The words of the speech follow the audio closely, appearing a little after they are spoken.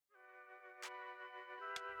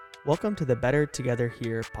Welcome to the Better Together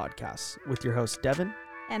Here podcast with your hosts Devin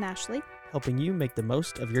and Ashley, helping you make the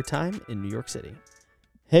most of your time in New York City.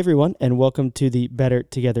 Hey everyone, and welcome to the Better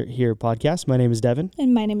Together Here podcast. My name is Devin.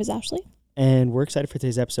 And my name is Ashley. And we're excited for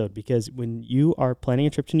today's episode because when you are planning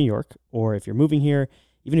a trip to New York, or if you're moving here,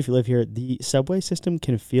 even if you live here, the subway system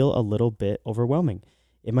can feel a little bit overwhelming.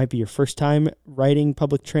 It might be your first time riding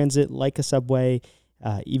public transit like a subway,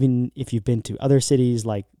 even if you've been to other cities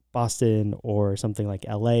like Boston or something like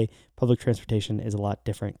LA, public transportation is a lot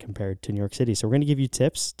different compared to New York City. So we're going to give you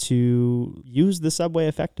tips to use the subway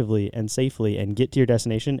effectively and safely and get to your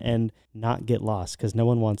destination and not get lost, because no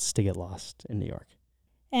one wants to get lost in New York.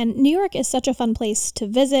 And New York is such a fun place to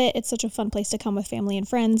visit. It's such a fun place to come with family and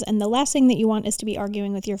friends. And the last thing that you want is to be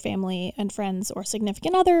arguing with your family and friends or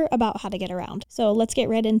significant other about how to get around. So let's get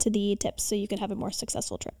right into the tips so you can have a more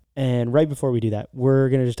successful trip. And right before we do that, we're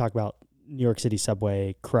going to just talk about New York City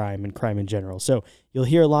subway crime and crime in general. So you'll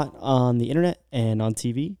hear a lot on the internet and on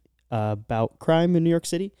TV about crime in New York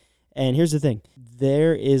City. And here's the thing.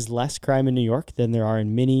 There is less crime in New York than there are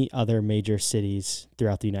in many other major cities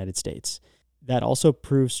throughout the United States. That also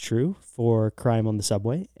proves true for crime on the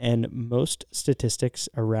subway. And most statistics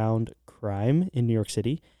around crime in New York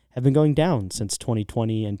City have been going down since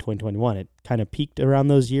 2020 and 2021. It kind of peaked around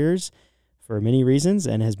those years for many reasons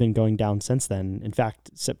and has been going down since then. In fact,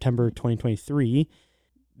 September 2023,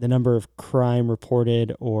 the number of crime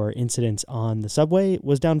reported or incidents on the subway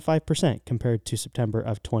was down 5% compared to September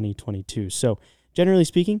of 2022. So generally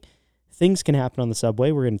speaking, things can happen on the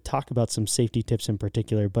subway. We're going to talk about some safety tips in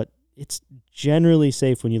particular, but it's generally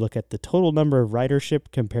safe when you look at the total number of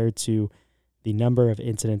ridership compared to the number of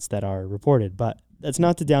incidents that are reported. But that's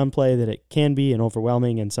not to downplay that it can be an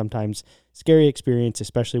overwhelming and sometimes scary experience,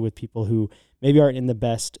 especially with people who maybe aren't in the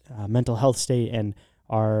best mental health state and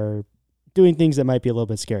are doing things that might be a little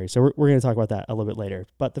bit scary. So we're going to talk about that a little bit later.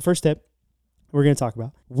 But the first tip we're going to talk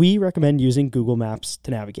about, we recommend using Google Maps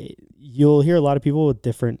to navigate. You'll hear a lot of people with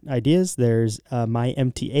different ideas. There's My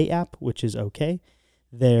MTA app, which is okay.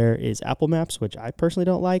 There is Apple Maps, which I personally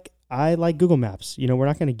don't like. I like Google Maps. You know, we're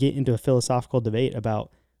not going to get into a philosophical debate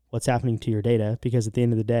about what's happening to your data, because at the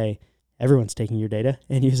end of the day, everyone's taking your data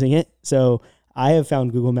and using it. So I have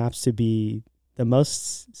found Google Maps to be the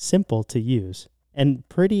most simple to use and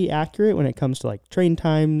pretty accurate when it comes to like train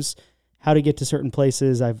times, how to get to certain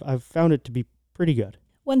places. I've found it to be pretty good.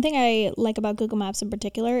 One thing I like about Google Maps in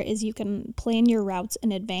particular is you can plan your routes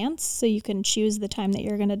in advance, so you can choose the time that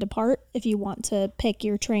you're going to depart. If you want to pick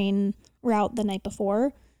your train route the night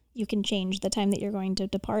before, you can change the time that you're going to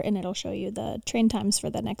depart, and it'll show you the train times for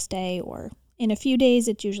the next day, or in a few days.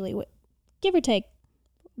 It's usually, give or take,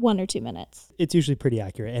 1 or 2 minutes. It's usually pretty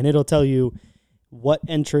accurate, and it'll tell you what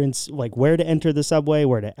entrance, like where to enter the subway,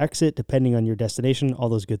 where to exit, depending on your destination, all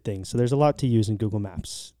those good things. So there's a lot to use in Google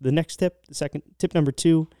Maps. The next tip, tip number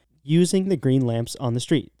 2, using the green lamps on the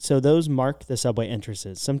street. So those mark the subway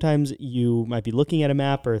entrances. Sometimes you might be looking at a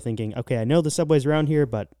map or thinking, okay, I know the subway's around here,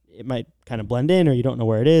 but it might kind of blend in, or you don't know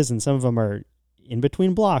where it is. And some of them are in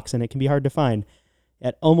between blocks and it can be hard to find.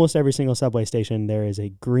 At almost every single subway station, there is a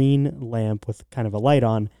green lamp with kind of a light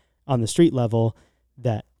on the street level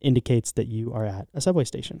that indicates that you are at a subway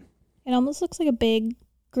station. It almost looks like a big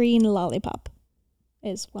green lollipop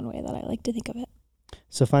is one way that I like to think of it.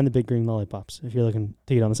 So find the big green lollipops if you're looking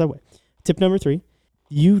to get on the subway. Tip number 3,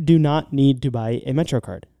 you do not need to buy a Metro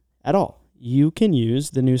card at all. You can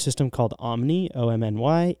use the new system called Omni,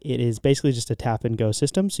 O-M-N-Y. It is basically just a tap and go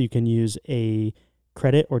system. So you can use a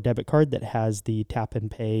credit or debit card that has the tap and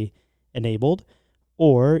pay enabled.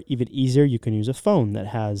 Or even easier, you can use a phone that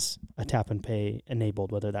has a tap and pay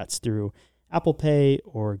enabled, whether that's through Apple Pay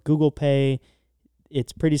or Google Pay.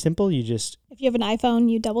 It's pretty simple. If you have an iPhone,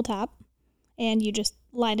 you double tap and you just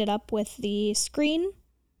line it up with the screen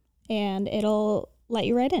and it'll let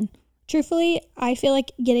you right in. Truthfully, I feel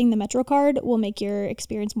like getting the Metro card will make your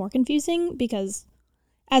experience more confusing, because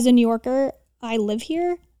as a New Yorker, I live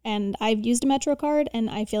here and I've used a Metro card, and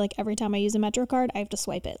I feel like every time I use a Metro card, I have to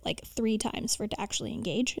swipe it like 3 times for it to actually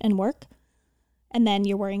engage and work. And then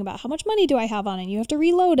you're worrying about how much money do I have on it? You have to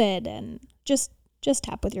reload it, and just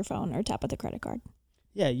tap with your phone or tap with a credit card.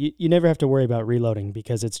 Yeah, you never have to worry about reloading,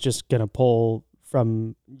 because it's just going to pull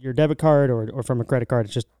from your debit card or from a credit card.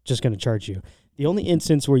 It's just going to charge you. The only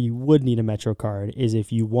instance where you would need a Metro card is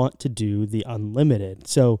if you want to do the unlimited.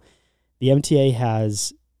 So the MTA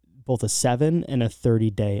has both a 7 and a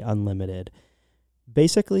 30-day unlimited.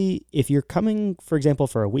 Basically, if you're coming, for example,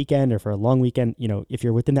 for a weekend or for a long weekend, if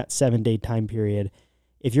you're within that 7-day time period,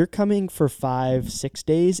 if you're coming for 5-6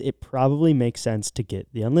 days, it probably makes sense to get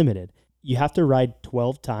the unlimited. You have to ride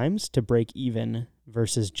 12 times to break even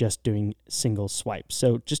versus just doing single swipes.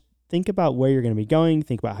 So just think about where you're going to be going,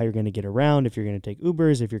 think about how you're going to get around, if you're going to take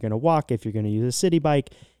Ubers, if you're going to walk, if you're going to use a city bike.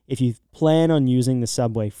 If you plan on using the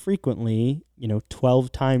subway frequently,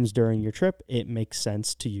 12 times during your trip, it makes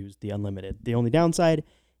sense to use the unlimited. The only downside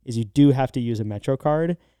is you do have to use a Metro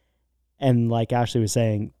card. And like Ashley was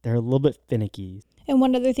saying, they're a little bit finicky. And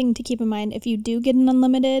one other thing to keep in mind, if you do get an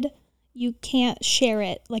unlimited, you can't share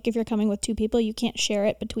it. Like if you're coming with 2 people, you can't share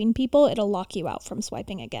it between people. It'll lock you out from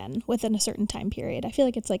swiping again within a certain time period. I feel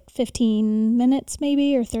like it's like 15 minutes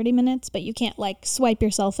maybe or 30 minutes, but you can't like swipe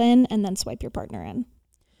yourself in and then swipe your partner in.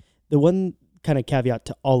 The one kind of caveat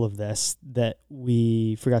to all of this that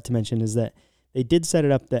we forgot to mention is that they did set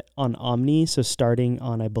it up that on Omni, so starting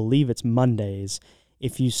on, I believe it's Mondays,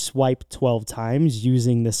 if you swipe 12 times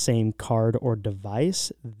using the same card or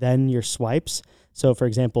device, then your swipes. So for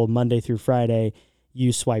example, Monday through Friday,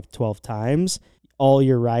 you swipe 12 times, all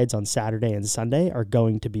your rides on Saturday and Sunday are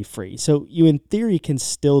going to be free. So you in theory can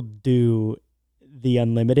still do the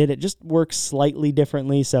unlimited. It just works slightly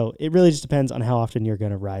differently. So it really just depends on how often you're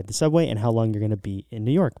going to ride the subway and how long you're going to be in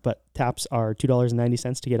New York. But taps are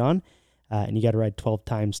 $2.90 to get on, and you got to ride 12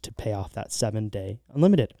 times to pay off that 7-day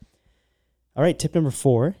unlimited. All right, tip number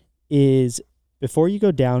 4 is before you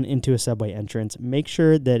go down into a subway entrance, make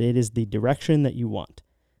sure that it is the direction that you want.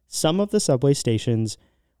 Some of the subway stations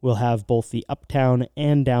will have both the uptown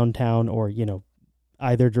and downtown or,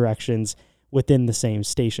 either directions within the same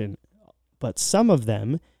station. But some of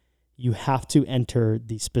them, you have to enter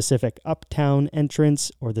the specific uptown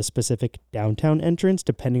entrance or the specific downtown entrance,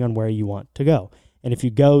 depending on where you want to go. And if you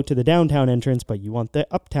go to the downtown entrance, but you want the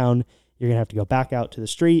uptown, you're going to have to go back out to the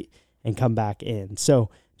street and come back in. So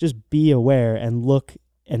just be aware and look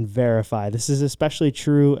and verify. This is especially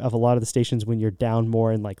true of a lot of the stations when you're down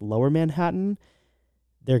more in like lower Manhattan.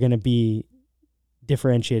 They're going to be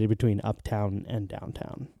differentiated between uptown and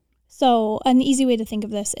downtown. So an easy way to think of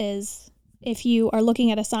this is if you are looking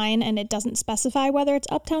at a sign and it doesn't specify whether it's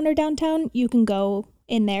uptown or downtown, you can go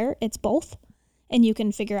in there. It's both. And you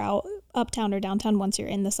can figure out uptown or downtown once you're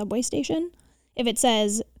in the subway station. If it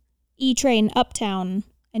says E-train uptown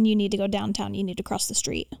and you need to go downtown, you need to cross the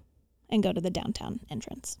street and go to the downtown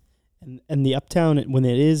entrance. And the uptown, when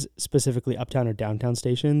it is specifically uptown or downtown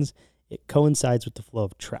stations, it coincides with the flow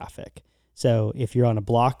of traffic. So if you're on a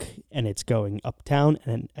block and it's going uptown,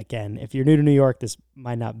 and again, if you're new to New York, this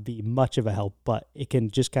might not be much of a help, but it can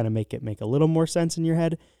just kind of make a little more sense in your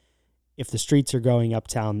head. If the streets are going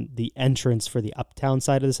uptown, the entrance for the uptown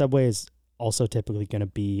side of the subway is also typically going to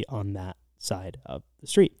be on that side of the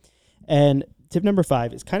street. And tip number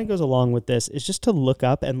 5 is kind of goes along with this, is just to look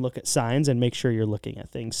up and look at signs and make sure you're looking at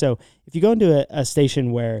things. So if you go into a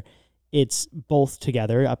station where it's both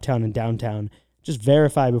together, uptown and downtown, just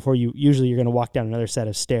verify before usually you're going to walk down another set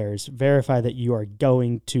of stairs, verify that you are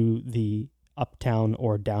going to the uptown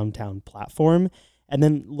or downtown platform, and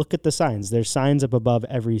then look at the signs. There's signs up above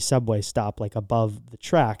every subway stop, like above the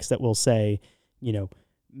tracks, that will say,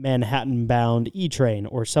 Manhattan-bound E-train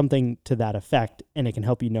or something to that effect, and it can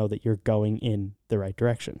help you know that you're going in the right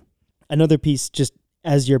direction. Another piece, just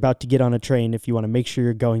as you're about to get on a train, if you want to make sure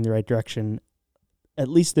you're going the right direction, at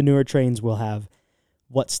least the newer trains will have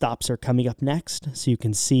what stops are coming up next, so you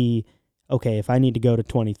can see, okay, if I need to go to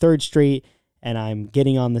 23rd Street and I'm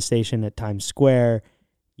getting on the station at Times Square,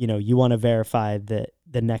 you want to verify that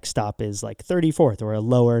the next stop is like 34th or a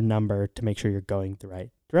lower number to make sure you're going the right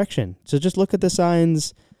direction. So just look at the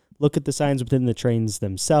signs within the trains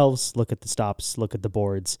themselves, look at the stops, look at the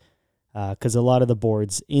boards, because a lot of the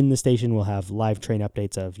boards in the station will have live train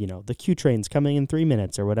updates of, the Q train's coming in 3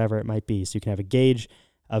 minutes or whatever it might be. So you can have a gauge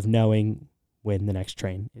of knowing when the next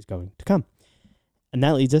train is going to come. And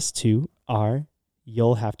that leads us to our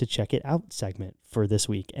You'll Have to Check It Out segment for this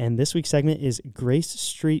week. And this week's segment is Grace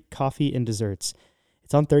Street Coffee and Desserts.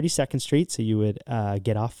 It's on 32nd Street, so you would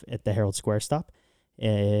get off at the Herald Square stop,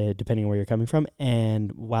 depending on where you're coming from.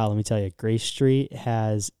 And wow, let me tell you, Grace Street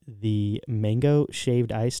has the mango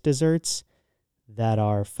shaved ice desserts that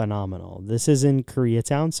are phenomenal. This is in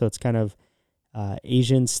Koreatown, so it's kind of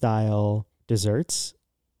Asian-style desserts,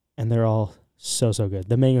 and they're all so good.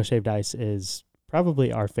 The mango shaved ice is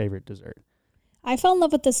probably our favorite dessert. I fell in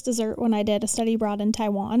love with this dessert when I did a study abroad in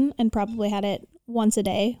Taiwan and probably had it once a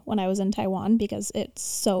day when I was in Taiwan because it's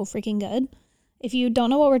so freaking good. If you don't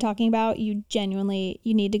know what we're talking about, you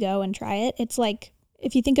need to go and try it. It's like,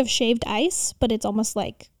 if you think of shaved ice, but it's almost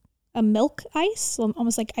like a milk ice,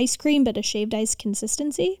 almost like ice cream, but a shaved ice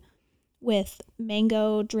consistency with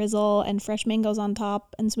mango drizzle and fresh mangoes on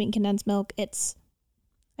top and sweetened condensed milk.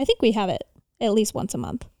 I think we have it at least once a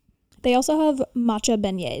month. They also have matcha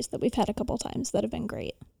beignets that we've had a couple times that have been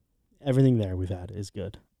great. Everything there we've had is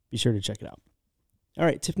good. Be sure to check it out. All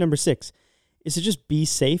right, tip number 6 is to just be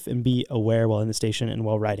safe and be aware while in the station and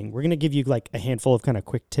while riding. We're going to give you like a handful of kind of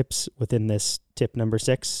quick tips within this tip number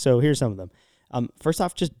 6. So here's some of them. First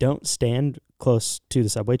off, just don't stand close to the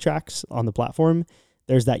subway tracks on the platform.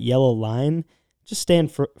 There's that yellow line. Just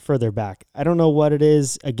stand further back. I don't know what it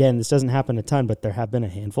is. Again, this doesn't happen a ton, but there have been a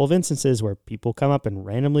handful of instances where people come up and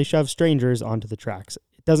randomly shove strangers onto the tracks.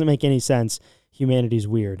 It doesn't make any sense. Humanity's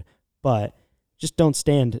weird, but just don't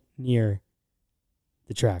stand near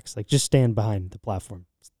the tracks. Like, just stand behind the platform.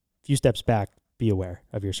 A few steps back, be aware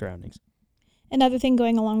of your surroundings. Another thing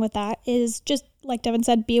going along with that is just, like Devin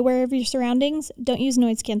said, be aware of your surroundings. Don't use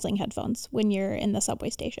noise-canceling headphones when you're in the subway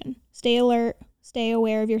station. Stay alert, stay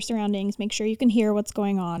aware of your surroundings, make sure you can hear what's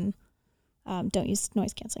going on. Don't use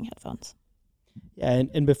noise-canceling headphones. Yeah,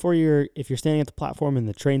 and if you're standing at the platform and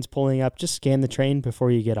the train's pulling up, just scan the train before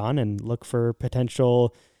you get on and look for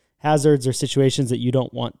potential hazards or situations that you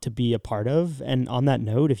don't want to be a part of. And on that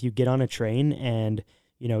note, if you get on a train and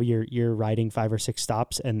you're riding 5 or 6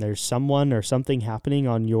 stops and there's someone or something happening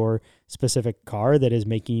on your specific car that is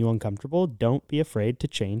making you uncomfortable, don't be afraid to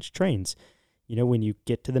change trains. When you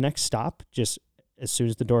get to the next stop, just as soon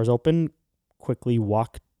as the doors open, quickly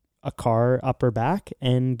walk a car up or back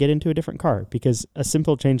and get into a different car, because a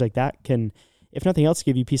simple change like that can, if nothing else,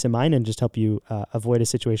 give you peace of mind and just help you avoid a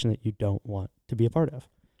situation that you don't want to be a part of.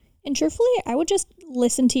 And truthfully, I would just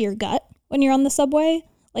listen to your gut when you're on the subway.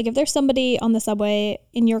 Like, if there's somebody on the subway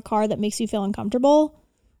in your car that makes you feel uncomfortable,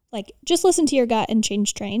 like, just listen to your gut and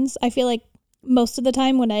change trains. I feel like most of the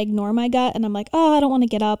time when I ignore my gut and I'm like, I don't want to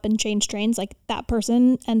get up and change trains, like, that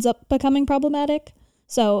person ends up becoming problematic.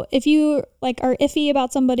 So if you are iffy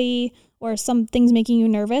about somebody or something's making you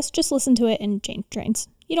nervous, just listen to it and change trains.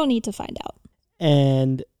 You don't need to find out.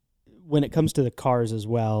 And when it comes to the cars as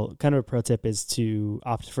well, kind of a pro tip is to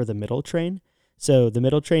opt for the middle train. So the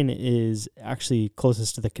middle train is actually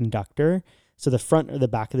closest to the conductor. So the front or the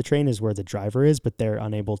back of the train is where the driver is, but they're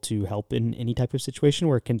unable to help in any type of situation,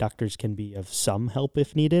 where conductors can be of some help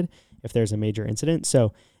if needed, if there's a major incident.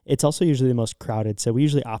 So it's also usually the most crowded. So we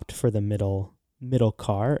usually opt for the middle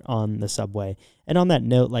car on the subway. And on that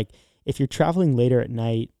note, like, if you're traveling later at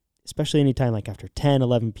night, especially anytime like after 10,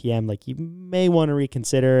 11 p.m., like, you may want to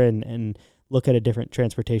reconsider and look at a different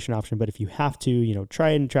transportation option. But if you have to, try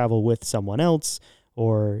and travel with someone else,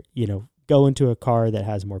 or, go into a car that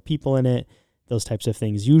has more people in it, those types of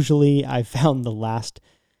things. Usually I found the last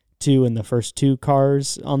 2 and the first 2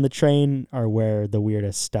 cars on the train are where the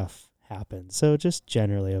weirdest stuff happens. So just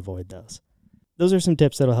generally avoid those. Those are some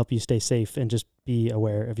tips that'll help you stay safe and just be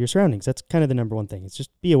aware of your surroundings. That's kind of the number one thing. It's just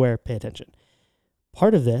be aware, pay attention.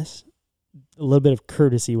 Part of this, a little bit of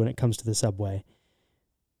courtesy when it comes to the subway.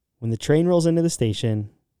 When the train rolls into the station,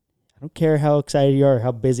 I don't care how excited you are or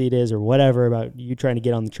how busy it is or whatever about you trying to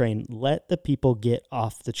get on the train, let the people get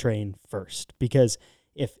off the train first. Because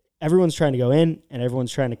if everyone's trying to go in and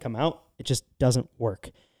everyone's trying to come out, it just doesn't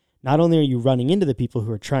work. Not only are you running into the people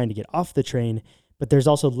who are trying to get off the train, but there's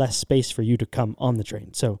also less space for you to come on the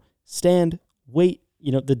train. So stand, wait.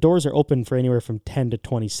 The doors are open for anywhere from 10 to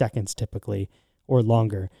 20 seconds typically, or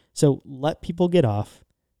longer. So let people get off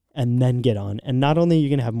and then get on. And not only are you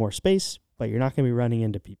going to have more space, but you're not going to be running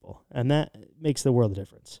into people. And that makes the world of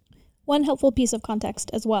difference. One helpful piece of context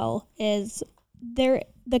as well is the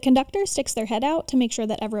conductor sticks their head out to make sure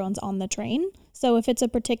that everyone's on the train. So if it's a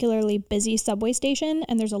particularly busy subway station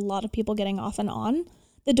and there's a lot of people getting off and on,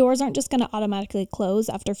 the doors aren't just going to automatically close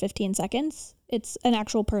after 15 seconds. It's an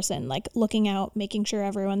actual person, like, looking out, making sure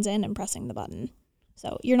everyone's in and pressing the button.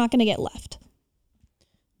 So you're not going to get left.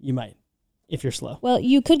 You might, if you're slow. Well,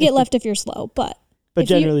 you could get left if you're slow, but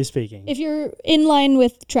generally speaking, if you're in line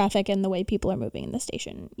with traffic and the way people are moving in the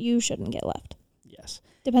station, you shouldn't get left. Yes.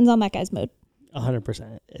 Depends on that guy's mood.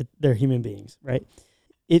 100%. They're human beings, right?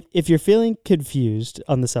 If you're feeling confused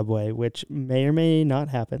on the subway, which may or may not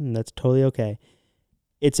happen, and that's totally okay,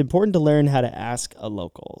 it's important to learn how to ask a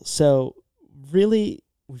local. So really,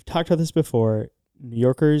 we've talked about this before, New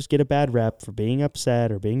Yorkers get a bad rep for being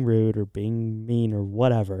upset or being rude or being mean or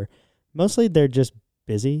whatever. Mostly they're just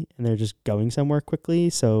busy and they're just going somewhere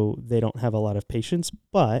quickly, so they don't have a lot of patience.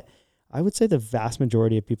 But I would say the vast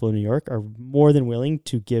majority of people in New York are more than willing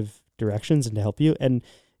to give directions and to help you. And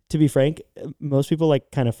to be frank, most people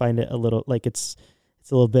kind of find it a little like it's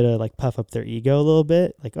a little bit of puff up their ego a little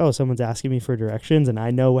bit. Like, oh, someone's asking me for directions and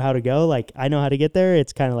I know how to go. I know how to get there.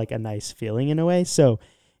 It's kind of like a nice feeling in a way. So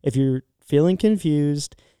if you're feeling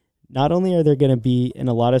confused, not only are there going to be, in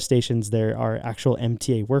a lot of stations, there are actual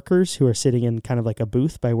MTA workers who are sitting in kind of like a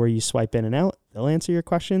booth by where you swipe in and out. They'll answer your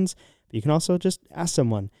questions, but you can also just ask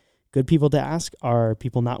someone. Good people to ask are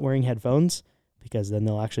people not wearing headphones, because then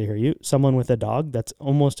they'll actually hear you. Someone with a dog, that's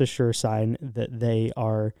almost a sure sign that they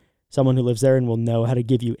are someone who lives there and will know how to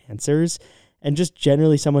give you answers. And just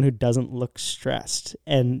generally someone who doesn't look stressed.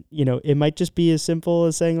 And, it might just be as simple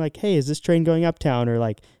as saying like, hey, is this train going uptown? Or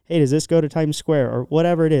like, hey, does this go to Times Square? Or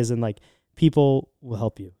whatever it is. And like, people will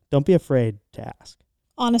help you. Don't be afraid to ask.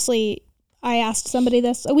 Honestly, I asked somebody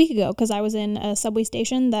this a week ago because I was in a subway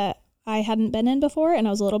station that I hadn't been in before, and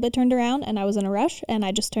I was a little bit turned around, and I was in a rush, and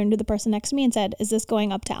I just turned to the person next to me and said, is this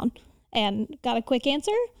going uptown? And got a quick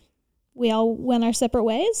answer. We all went our separate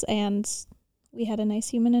ways, and we had a nice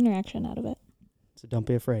human interaction out of it. So don't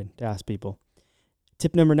be afraid to ask people.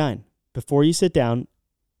 Tip number 9, before you sit down,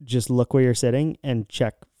 just look where you're sitting and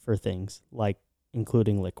check for things like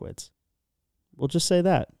including liquids. We'll just say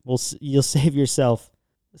that. You'll save yourself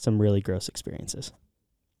some really gross experiences.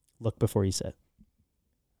 Look before you sit.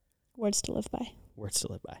 Words to live by. Words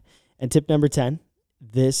to live by. And tip number 10,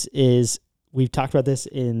 we've talked about this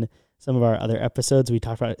in some of our other episodes. We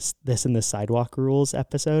talked about this in the sidewalk rules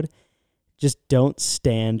episode. Just don't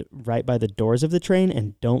stand right by the doors of the train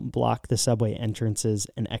and don't block the subway entrances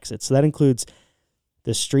and exits. So that includes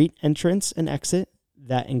the street entrance and exit.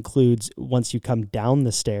 That includes once you come down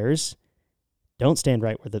the stairs, don't stand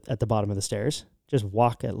right at the bottom of the stairs. Just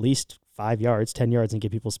walk at least 5 yards, 10 yards and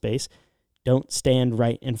give people space. Don't stand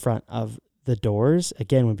right in front of the doors.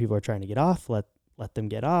 Again, when people are trying to get off, let them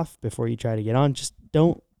get off before you try to get on. Just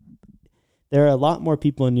don't. There are a lot more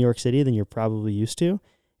people in New York City than you're probably used to.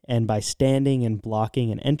 And by standing and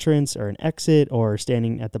blocking an entrance or an exit or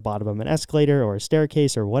standing at the bottom of an escalator or a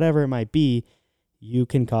staircase or whatever it might be, you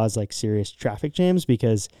can cause like serious traffic jams,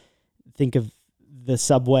 because think of the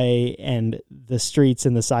subway and the streets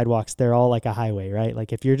and the sidewalks, they're all like a highway, right?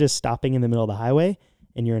 Like if you're just stopping in the middle of the highway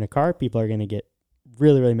and you're in a car, people are going to get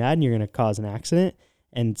really, really mad and you're going to cause an accident.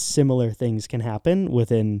 And similar things can happen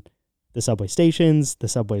within the subway stations, the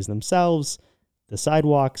subways themselves, the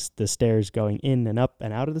sidewalks, the stairs going in and up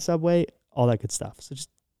and out of the subway, all that good stuff. So just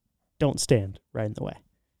don't stand right in the way.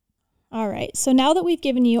 All right. So now that we've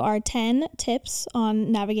given you our 10 tips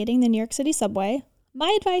on navigating the New York City subway,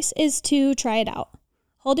 my advice is to try it out.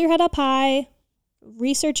 Hold your head up high,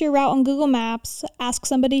 research your route on Google Maps, ask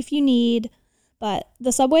somebody if you need. But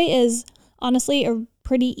the subway is honestly a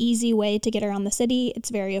pretty easy way to get around the city. It's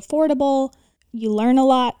very affordable. You learn a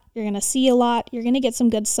lot. You're going to see a lot. You're going to get some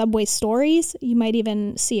good subway stories. You might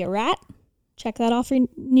even see a rat. Check that off your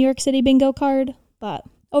New York City bingo card. But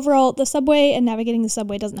overall, the subway and navigating the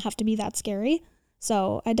subway doesn't have to be that scary.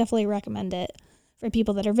 So I definitely recommend it for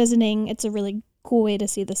people that are visiting. It's a really cool way to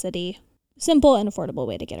see the city. Simple and affordable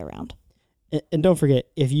way to get around. And don't forget,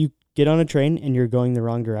 if you get on a train and you're going the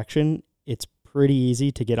wrong direction, it's pretty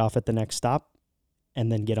easy to get off at the next stop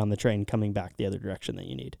and then get on the train coming back the other direction that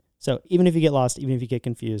you need. So even if you get lost, even if you get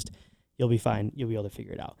confused, you'll be fine. You'll be able to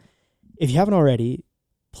figure it out. If you haven't already,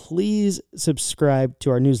 please subscribe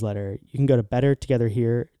to our newsletter. You can go to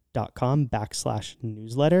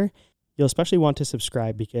bettertogetherhere.com/newsletter. You'll especially want to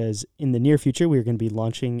subscribe because in the near future, we're going to be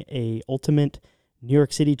launching a ultimate New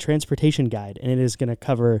York City transportation guide, and it is going to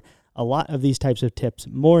cover a lot of these types of tips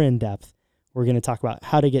more in depth. We're going to talk about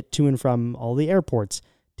how to get to and from all the airports,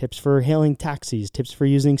 tips for hailing taxis, tips for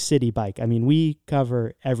using City Bike. I mean, we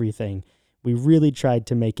cover everything. We really tried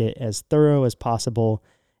to make it as thorough as possible,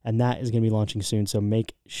 and that is going to be launching soon. So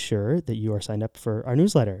make sure that you are signed up for our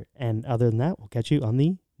newsletter. And other than that, we'll catch you on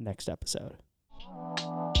the next episode.